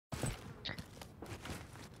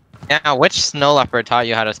Yeah, which snow leopard taught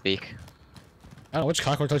you how to speak? I don't know which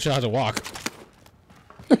cockroach taught you how to walk.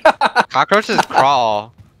 Cockroaches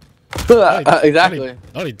crawl. Exactly.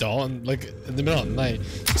 Only dull and like in the middle of the night, you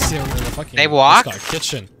see them in the fucking They walk?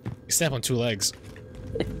 kitchen. You stand on 2 legs.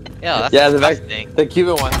 Yeah, that's disgusting. The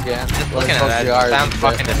Cuban ones, yeah. Just looking at that, it sounds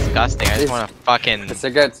fucking disgusting. I just want to fucking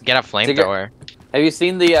get a flamethrower. Have you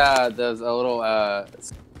seen the those little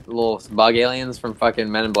bug aliens from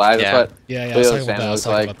fucking Men in Black? Yeah. That's what Yeah, I was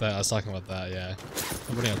talking about that, yeah.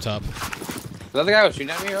 Somebody up top. Is that the guy who was shooting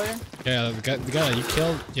at me earlier? Yeah, the guy that you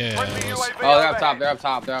killed? Yeah, Oh, they're up top, they're up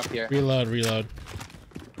top, they're up here. Reload. Oh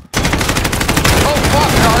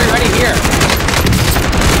fuck, they're already right here!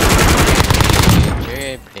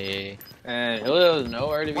 JP. And Julio's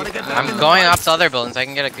nowhere to be found. I'm going up to other buildings so I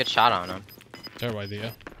can get a good shot on him. Terrible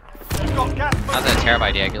idea. That's a terrible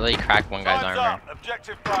idea. I could literally crack one guy's armor.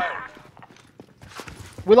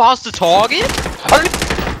 We lost the target?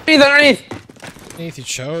 Underneath! Underneath, you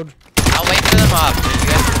showed. I'll wait for them up. You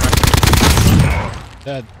guys can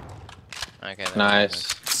Dead. run. Okay.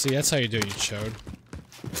 Nice. See, that's how you do it, you showed.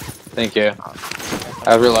 Thank you.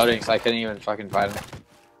 I was reloading, so I couldn't even fucking fight him.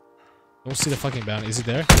 Don't see the fucking bounty. Is he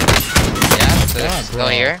there? Yeah, still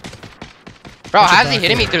here. Bro, how's he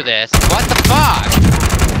hitting me through this? What the fuck?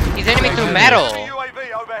 He's hitting me through metal.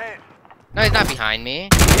 No, he's not behind me.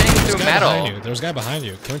 He's hitting me through metal. There's a guy behind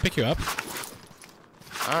you. Can we pick you up?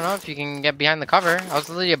 I don't know if you can get behind the cover. I was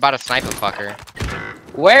literally about to snipe a fucker.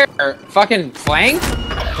 Where? Fucking flank?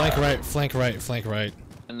 Flank right.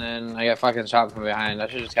 And then I got fucking shot from behind. I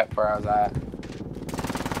should've just kept where I was at.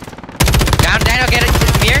 Down, Daniel, get it.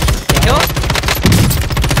 Here. Kill him.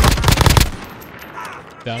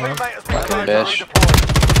 Down him. Bitch.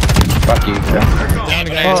 Fuck you, bro. Down a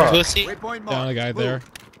guy. Pussy. Down a guy there.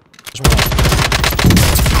 There's one.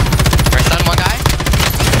 Right, stun one guy.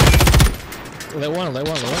 Let one. Oh,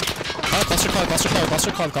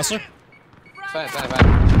 cluster. Fine. Call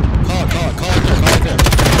it there. Right there.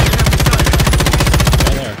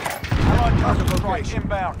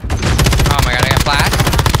 Oh my god, I got flash.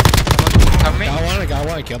 Cover me. Got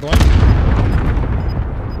one. I killed one.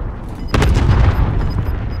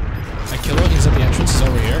 I killed one. He's at the entrance. He's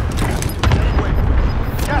over here.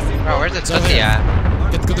 Bro, where's the pussy at?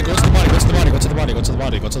 Go to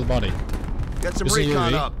the body. Get some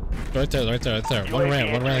recon up. Right there. One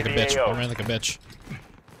ran like a bitch.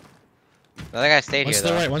 The other guy stayed here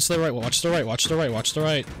though. One to the right. Watch the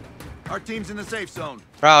right. Our team's in the safe zone.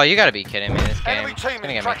 Bro, you gotta be kidding me. This game is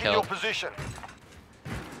gonna get me killed.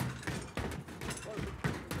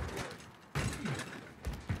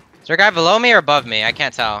 Is there a guy below me or above me? I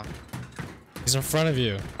can't tell. He's in front of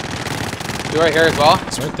you. You right here as well?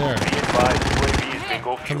 He's right there.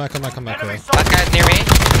 Come back. That guy's near me.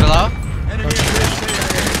 Below.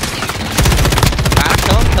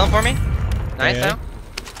 Kill him for me. Nice though.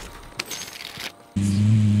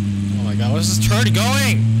 Oh my god, where's this turret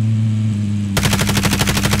going?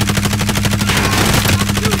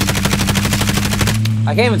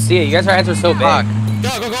 I can't even see it. You guys' heads are so big. Go on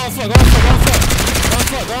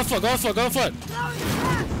foot.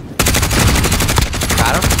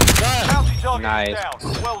 Got him. Nice.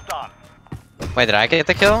 Well done. Wait, did I get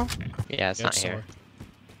the kill? Yeah, it's not so. here.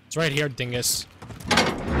 It's right here, dingus.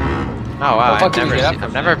 Oh wow, fuck did you get up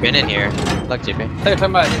I've never been in here. Look, GP. I thought you were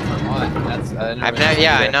talking about different one.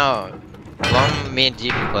 Yeah, I know. One me and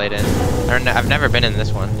GP played in. I've never been in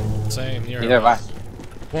this one. Same here. Neither have I.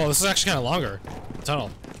 Well, this is actually kind of longer. The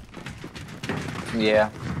tunnel.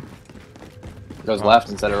 Yeah. It goes left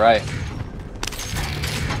instead of right.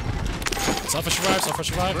 Selfish revive.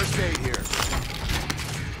 First aid here.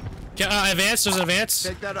 Advance, there's an advance.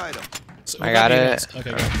 Take that item. So I got it.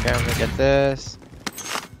 Okay, go. Okay, I'm gonna get this.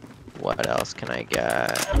 What else can I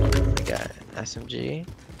get? I got SMG.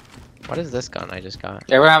 What is this gun I just got?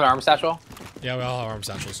 Everyone have an arm satchel? Yeah, we all have arm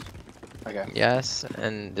satchels. Okay. Yes,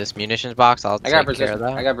 and this munitions box, I'll take care of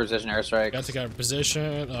that. I got precision airstrike. Got to get our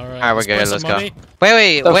position. Alright. Alright, we're good. Let's go. Money.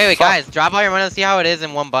 Wait, guys. Drop all your money. Let's see how it is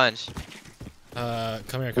in one bunch.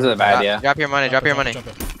 Come here. This is a bad idea. Drop your money. Drop your money.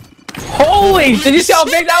 Holy! Did you see how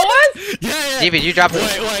big that was? Yeah. DB, did you drop it?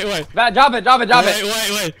 Wait. Drop it.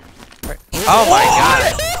 Wait. Oh my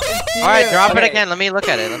god. Alright, drop it again. Let me look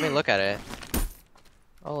at it.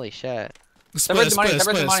 Holy shit. Separate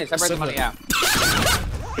the money, yeah.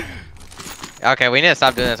 Okay, we need to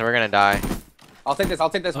stop doing this or we're gonna die. I'll take this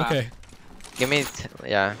map. Okay. Give me,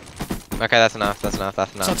 yeah. Okay, that's enough. It's not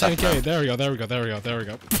 10k. There we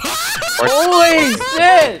go. Holy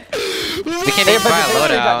shit! We can even buy a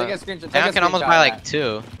loadout. Now I can almost buy like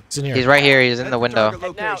 2. He's in here. He's right here. He's in the window.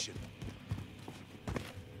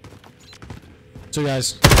 2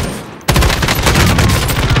 guys.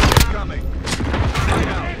 Incoming.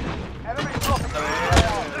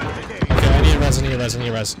 Okay, I need a res, I need a res, I need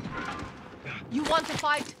a res. You want to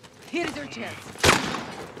fight? Here is your chance.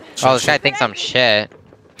 Oh, this guy thinks I'm shit.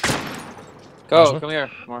 Go, come here.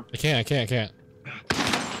 More. I can't. That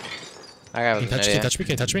guy was an Can you idiot. touch me?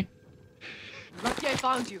 Can you touch me? Lucky I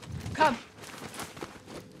found you. Come.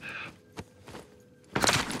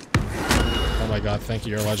 Oh my god, thank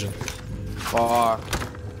you, you're a legend. Fuck.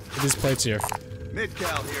 Look at these plates here.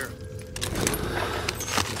 Mid-cal here.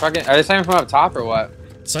 Fucking, are they saying from up top or what?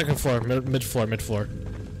 Second floor, mid floor, mid floor.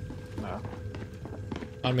 No.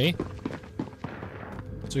 On me.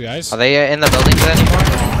 Two guys. Are they in the buildings anymore?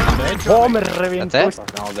 That's it?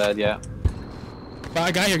 Fucking all dead, yeah.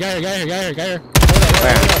 Guy here.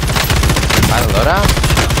 Where? By the loadout?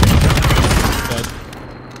 Dead.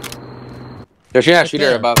 There's a shooter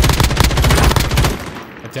there. above.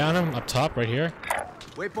 I down him, up top, right here.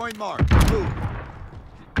 Waypoint mark. Move.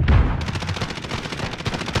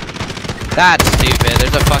 That's stupid.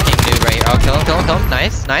 There's a fucking dude right here. Oh, kill him.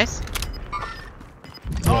 Nice.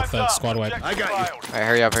 Well fed, squad wipe. I got you.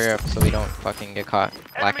 Alright, hurry up, so we don't fucking get caught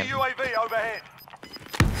lacking. UAV overhead.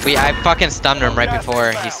 I fucking stunned him right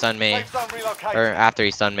before he stunned me. Or after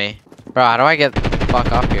he stunned me. Bro, how do I get the fuck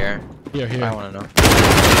up here? Here. I wanna know.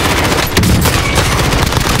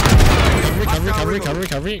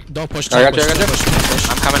 Recovery. Don't push, I got you. don't push.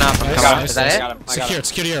 I'm coming up. Nice, Is that I it? got him.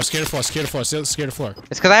 Secure the floor.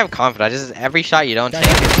 It's because I have confidence. Every shot you don't take is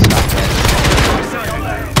a shot.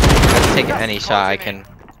 Let's take any shot I can.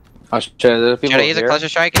 Oh shit, there's people Should I use a here. cluster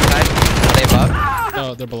strike inside? Are they above?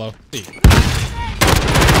 No, they're below. There's a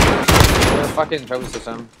fucking trophy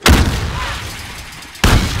system.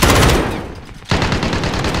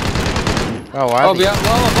 Oh, why? Oh, yeah,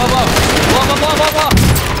 blow.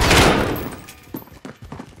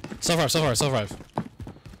 Self-rev.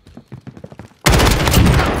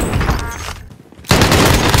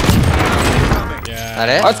 Yeah. That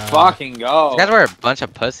it? Let's fucking go. You guys were a bunch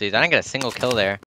of pussies. I didn't get a single kill there.